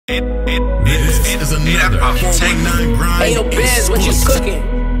This is another 419 grind. Hey, yo, Benz, what you cooking?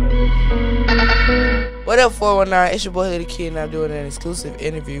 What up, 419? It's your boy Hilly Da Kidd, and I'm doing an exclusive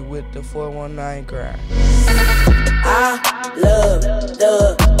interview with the 419 grind. I love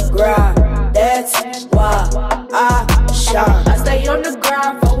the grind. That's why I shine. I stay on the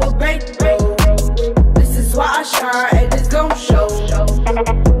grind for a breakthrough. This is why I shine, and it's gon' show.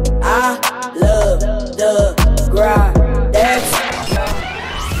 I love the grind. That's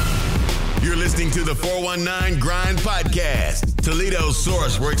You're listening to the 419 Grind Podcast, Toledo's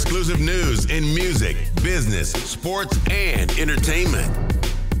source for exclusive news in music, business, sports, and entertainment.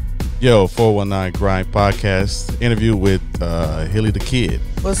 Yo, 419 Grind Podcast interview with Hilly Da Kidd.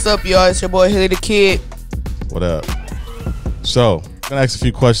 What's up, y'all? It's your boy Hilly Da Kidd. What up? So, I'm gonna ask a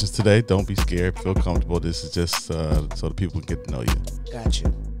few questions today. Don't be scared. Feel comfortable. This is just so the people can get to know you.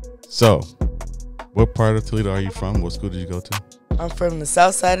 Gotcha. So, what part of Toledo are you from? What school did you go to? I'm from the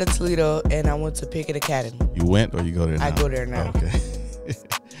south side of Toledo, and I went to Pickett Academy. You went or you go there now? I go there now. Okay.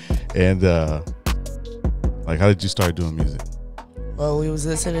 And, like, how did you start doing music? Well, we was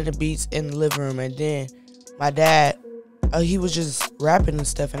listening to beats in the living room, and then my dad, he was just rapping and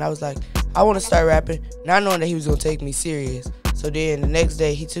stuff, and I was like, I want to start rapping, not knowing that he was going to take me serious. So then the next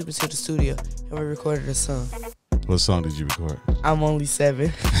day, he took me to the studio, and we recorded a song. What song did you record? I'm only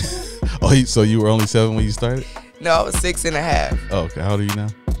 7. Oh, so you were only 7 when you started? No, I was 6.5. Oh, okay. How old are you now?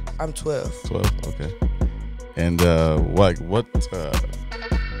 I'm 12. 12, okay. And what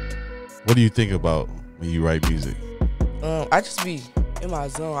do you think about when you write music? I just be in my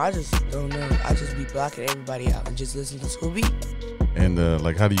zone. I just don't know. I just be blocking everybody out and just listening to a beat. And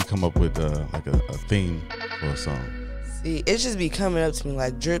like, how do you come up with like a theme for a song? See, it just be coming up to me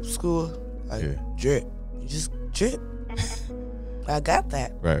like drip school, like drip. You just drip. I got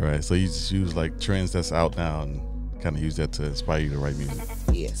that. Right. So you just use like trends that's out now and kind of use that to inspire you to write music.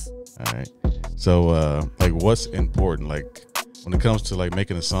 Yes. All right. So like, what's important? Like, when it comes to like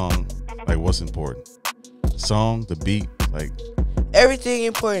making a song, like what's important? The song, the beat, like everything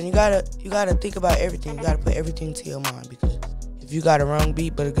important. You gotta think about everything. You gotta put everything to your mind, because if you got a wrong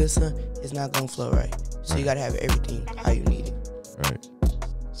beat but a good song, it's not gonna flow right. So you gotta have everything how you need it. Right.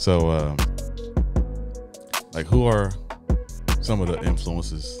 So like, who are some of the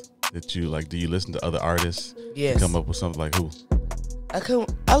influences that you like? Do you listen to other artists? Yes. To come up with something like who?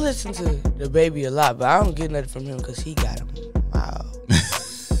 I listen to the Baby a lot, but I don't get nothing from him because he got him. Wow.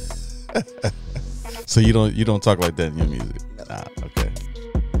 So you don't talk like that in your music? No. Nah, okay.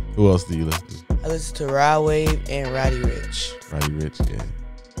 Who else do you listen to? I listen to Rod Wave and Roddy Ricch. Roddy Ricch, yeah.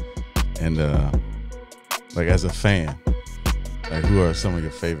 And like, as a fan, like, who are some of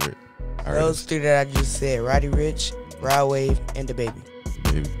your favorite artists? Those three that I just said: Roddy Ricch, Rod Wave, and the Baby.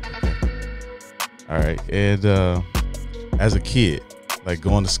 Baby. Okay. All right. And as a kid, like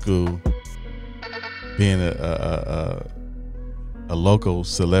going to school, being a local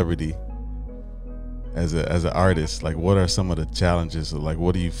celebrity, as an artist, like, what are some of the challenges, or like,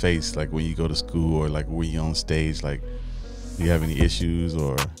 what do you face, like, when you go to school, or like when you're on stage? Like, do you have any issues?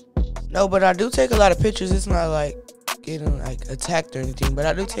 Or No, but I do take a lot of pictures. It's not like getting like attacked or anything, but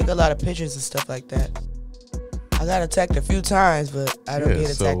I do take a lot of pictures and stuff like that. I got attacked a few times, but I don't get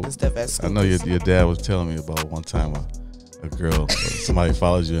attacked and stuff at school. I know your dad was telling me about one time a girl, somebody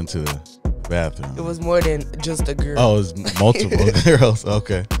follows you into the bathroom. It was more than just a girl. Oh, it was multiple girls.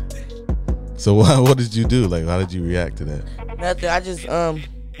 Okay. So what did you do? Like, how did you react to that? Nothing. I just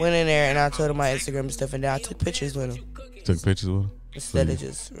went in there and I told him my Instagram and stuff, and then I took pictures with him. Took pictures with him? Instead of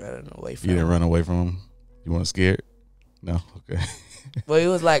just running away from him. You didn't run away from him? You weren't scared? No? Okay. Well, it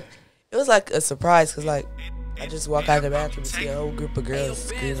was like a surprise, because like I just walk out of the bathroom and see a whole group of girls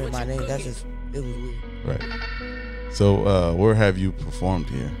screaming my name. It was weird. Right. So where have you performed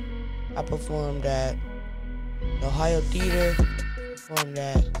here? I performed at the Ohio Theater, performed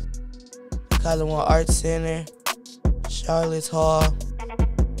at the Collingwood Arts Center, Charlotte's Hall. I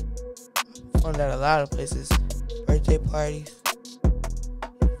performed at a lot of places, birthday parties,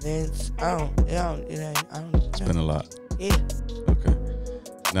 events. I don't. It's been a lot. Yeah. Okay.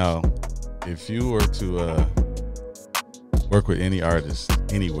 Now, if you were to work with any artist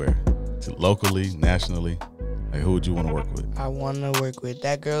anywhere, locally, nationally, like, who would you want to work with? I want to work with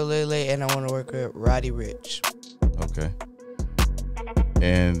that girl Lily, and I want to work with Roddy Ricch. Okay.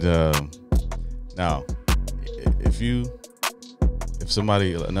 And now, if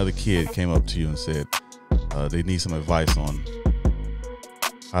another kid came up to you and said they need some advice on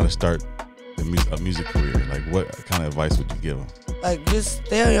how to start a music career, like, what kind of advice would you give them? Like, just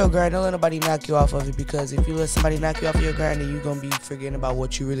stay on your grind. Don't let nobody knock you off of it, because if you let somebody knock you off of your grind, then you're going to be forgetting about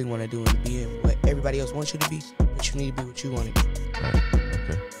what you really want to do and being what everybody else wants you to be, but you need to be what you want to be. Right.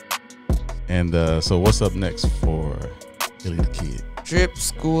 Okay. And so what's up next for Hilly Da Kidd? Drip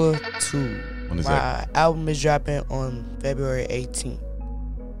School 2. When is My that? album is dropping on February 18th.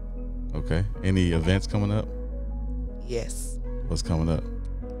 Okay. Any events coming up? Yes. What's coming up?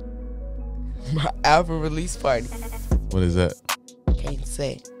 My album release party. What is that? Can't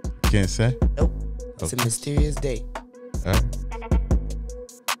say. Can't say? Nope. It's Okay. a mysterious day. All right.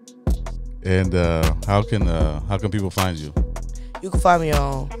 And how can people find you? You can find me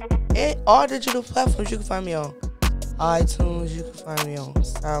on all digital platforms. You can find me on iTunes. You can find me on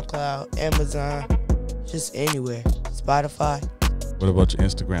SoundCloud, Amazon, just anywhere. Spotify. What about your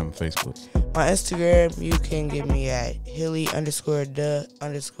Instagram and Facebook? My Instagram, you can get me at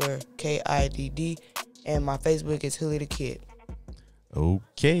Hilly_Da_KIDD. And my Facebook is Hilly Da Kidd.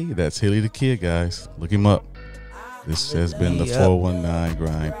 Okay, that's Hilly Da Kidd, guys. Look him up. This has been the 419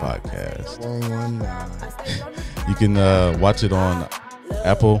 Grind Podcast. 419. You can watch it on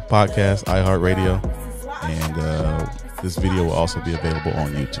Apple Podcasts, iHeartRadio, and this video will also be available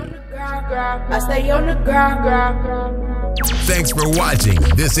on YouTube. I stay on the ground. Thanks for watching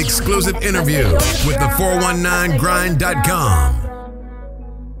this exclusive interview with the 419grind.com.